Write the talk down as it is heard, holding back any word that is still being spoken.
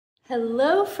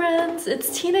Hello friends,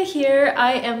 it's Tina here.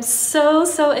 I am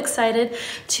so excited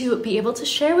to be able to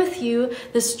share with you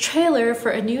this trailer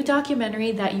for a new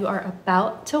documentary that you are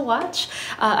about to watch.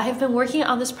 I have been working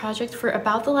on this project for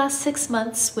about the last 6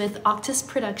 months with Octus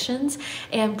Productions,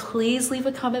 and please leave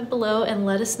a comment below and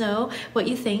let us know what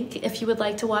you think. If you would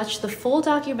like to watch the full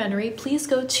documentary, please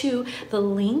go to the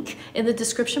link in the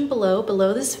description below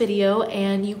this video,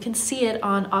 and you can see it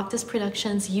on Octus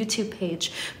Productions YouTube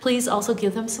page. Please also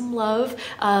give them some love.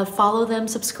 Follow them,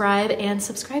 subscribe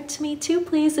to me too,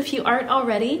 please, if you aren't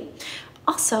already.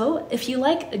 Also, if you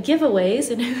like giveaways,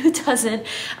 and who doesn't,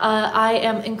 I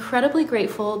am incredibly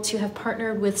grateful to have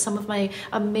partnered with some of my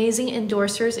amazing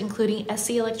endorsers, including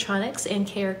SC Electronics and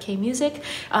KRK Music.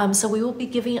 So we will be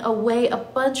giving away a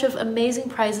bunch of amazing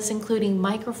prizes, including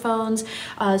microphones,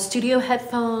 studio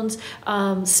headphones,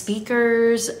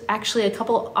 speakers, actually a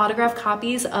couple autographed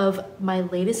copies of my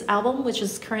latest album, which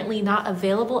is currently not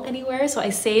available anywhere. So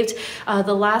I saved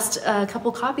the last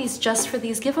couple copies just for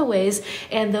these giveaways,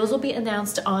 and those will be announced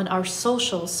on our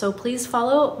socials. So please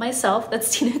follow myself,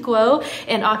 that's Tina Guo,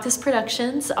 and Octus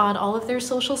Productions on all of their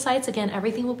social sites. Again,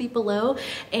 everything will be below,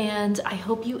 and I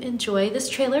hope you enjoy this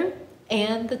trailer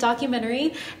and the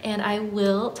documentary, and I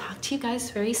will talk to you guys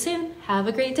very soon. Have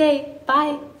a great day.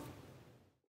 Bye.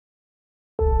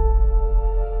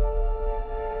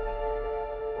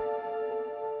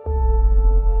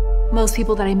 Most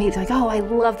people that I meet, like, oh, I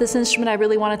love this instrument, I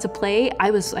really wanted to play.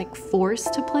 I was like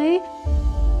forced to play.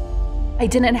 I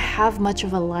didn't have much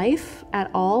of a life at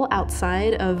all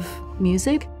outside of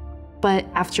music, but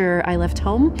after I left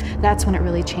home, that's when it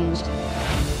really changed.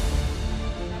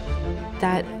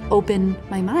 That opened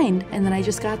my mind, and then I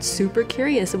just got super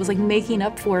curious. It was like making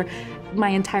up for my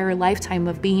entire lifetime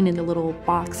of being in a little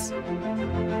box.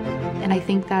 And I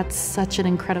think that's such an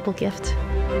incredible gift.